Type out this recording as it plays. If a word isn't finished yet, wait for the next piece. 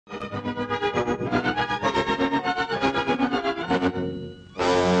C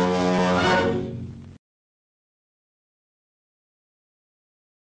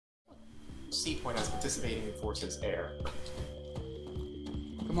point as participating in Forces Air.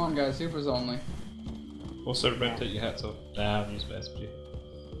 Come on, guys, supers only. Also, remember to take your hats off. Nah, I haven't used my SPG.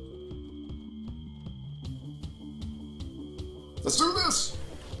 Let's do this!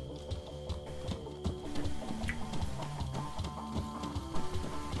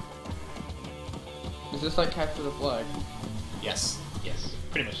 Is this like capture the flag? Yes. Yes,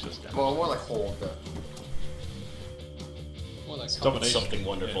 pretty much just that. Well, more like hold the More like domination. Something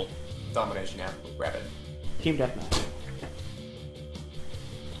wonderful. domination, yeah. Grab it. Team deathmatch.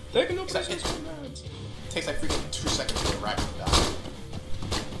 Taking no It takes like freaking 2 seconds to get racked and die.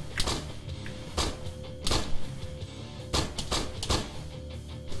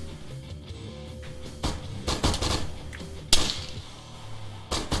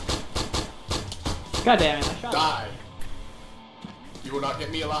 God damn it, I shot Die! You will not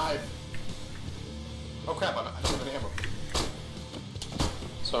get me alive! Oh crap, I don't have any ammo.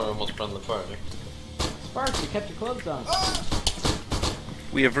 Sorry, I almost burned the fire. Sparks, you kept your clothes on.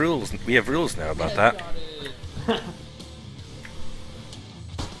 We have rules. We have rules now about that.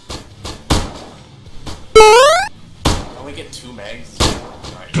 I only get 2 mags.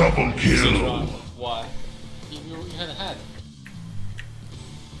 Right. Double kill. Why? You had a hat.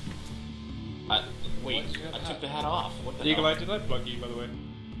 Wait, I took the hat off. What the Eagle hell? Eye, did I plug you, by the way?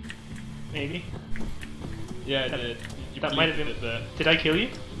 Maybe. Yeah, I did. You That might have been. bleeped it Did I kill you?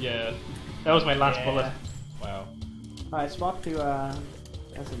 there. Yeah. That was my last bullet. Wow. Alright, swap to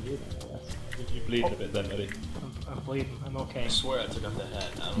SMG then, I guess. You bleeded a bit then, buddy. I'm bleeding. I'm okay. I swear I took off the hat.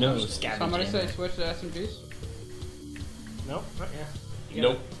 I don't No, understand. Somebody say switch to SMGs? Nope, not yet. You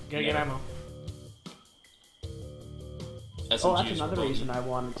Nope. Gotta get ammo. Oh, that's another reason I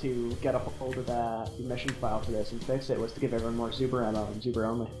wanted to get a hold of the mission file for this and fix it, was to give everyone more Zuber ammo and Zuber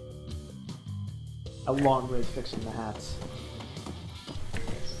only. Along with fixing the hats.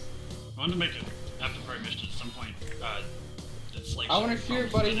 I want to make an Afterparty mission at some point. It's like I want to see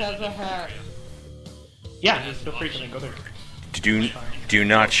everybody has a hat. Yeah, feel free to go there. Do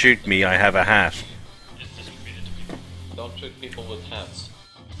not shoot me. I have a hat. It's distributed to people. Don't shoot people with hats.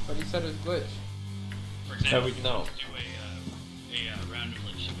 But he said it's glitch. For example, we we no. do a random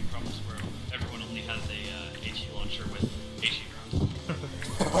like shipping problems where everyone only has a HE launcher with HE rounds.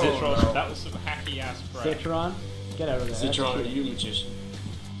 Citron, that was some hacky ass crap. Citron, get out of there. Citron, are That's you cheating. magician?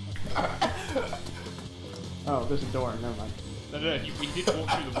 Oh, there's a door, never mind. No, we did walk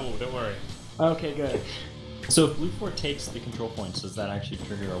through the wall, don't worry. Okay, good. So if Blue 4 takes the control points, does that actually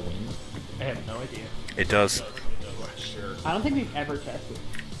trigger a win? I have no idea. It does. Sure. I don't think we've ever tested.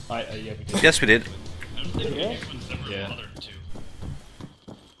 Yeah, we did. Yes, we did. I don't think Yeah. anyone's ever Yeah. bothered to.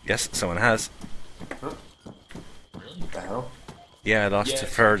 Yes, someone has. Really? What the hell? Yeah, I lost to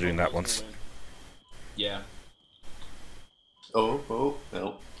Fur doing that once. Yeah. Oh,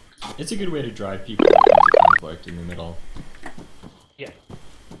 no. It's a good way to drive people into conflict in the middle. Yeah.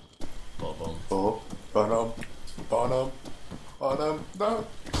 Boom. Oh, no.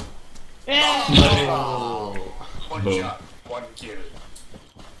 Yeah! One Boom. shot, 1 kill.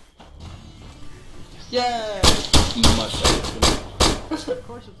 Yeah! Of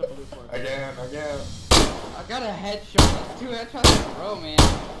course it's a blue fork. Again. I got a headshot. That's 2 headshots in a row, man.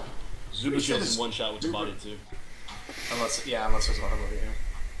 Zuba kills in one shot with the body too. Unless there's one over here.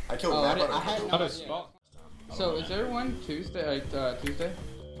 I killed Oh, that, I but had no How idea. does spot? So, is there one Tuesday? Tuesday?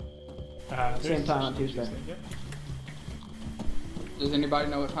 Same time on Tuesday. Yep. Does anybody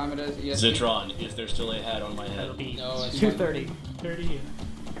know what time it is? EST? Zitron, is there still a hat on my head? That'll be No, it's 2:30. 30.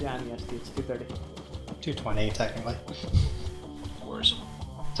 Yeah, on EST, it's 2:30. 220, technically. Worse.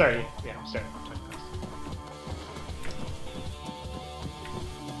 Sorry, yeah, I'm sorry.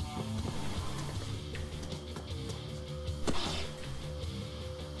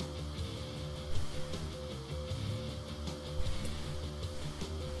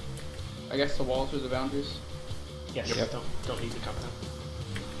 I guess the walls are the boundaries. Yes, don't need to cover them.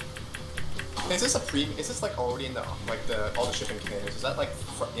 Is this like already in the all the shipping containers? Is that like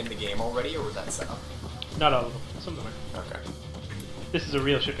in the game already, or was that set up? Not all of them. Some of them are. Okay. This is a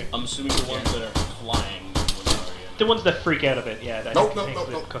real shipping. I'm assuming the ones that are flying would already in The ones that freak out a bit, yeah. I No, think no, things no,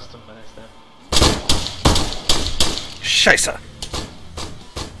 with no. custom minutes then. Scheisse.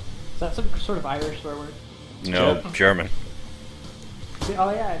 Is that some sort of Irish swear word? No, German.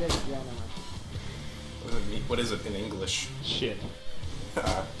 Oh yeah, it is. Yeah, never mind. What is it in English? Shit.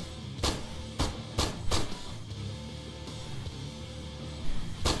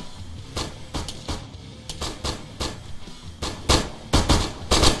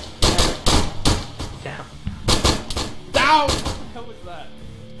 Ow! What the hell was that?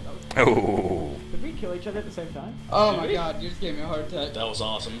 Oh. Did we kill each other at the same time? Oh my god, you just gave me a heart attack. That was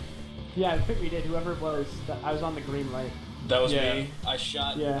awesome. Yeah, I think we did. Whoever it was, I was on the green light. That was Yeah. me. I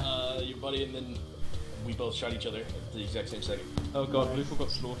shot Yeah. your buddy, and then we both shot each other at the exact same second. Oh god, Blueful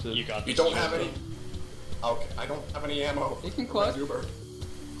got slaughtered. You got You this. don't have any. Okay, I don't have any ammo. You can clutch. Uber.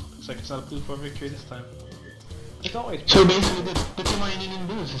 Looks like it's not a Blueful victory this time. It's always. So basically, the team I didn't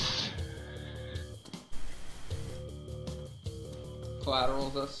lose.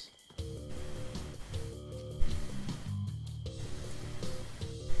 Collaterals us.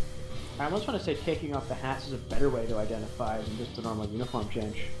 I almost want to say taking off the hats is a better way to identify than just a normal uniform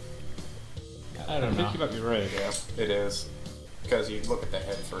change. I don't think you might be right. Yeah, it is. Because you look at the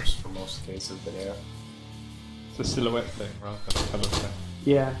head first for most cases, but yeah. It's a silhouette thing rather than a colour thing.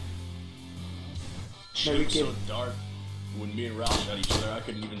 Yeah. Shit Maybe was give- so dark. When me and Ralph shot each other, I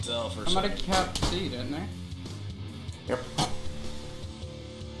couldn't even tell for a I'm at a second. cap C, didn't I? Yep.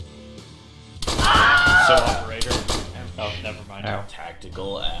 So operator. Oh, never mind. Ow.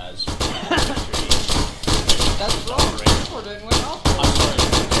 Tactical as. That's wrong. Before didn't win also. I'm sorry.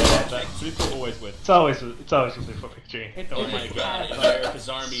 That Blueful always wins. It's always a Blueful victory. Oh my god, America's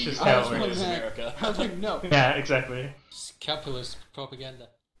army Just is how it America's is. America. I was like, no. Yeah, exactly. Capitalist propaganda.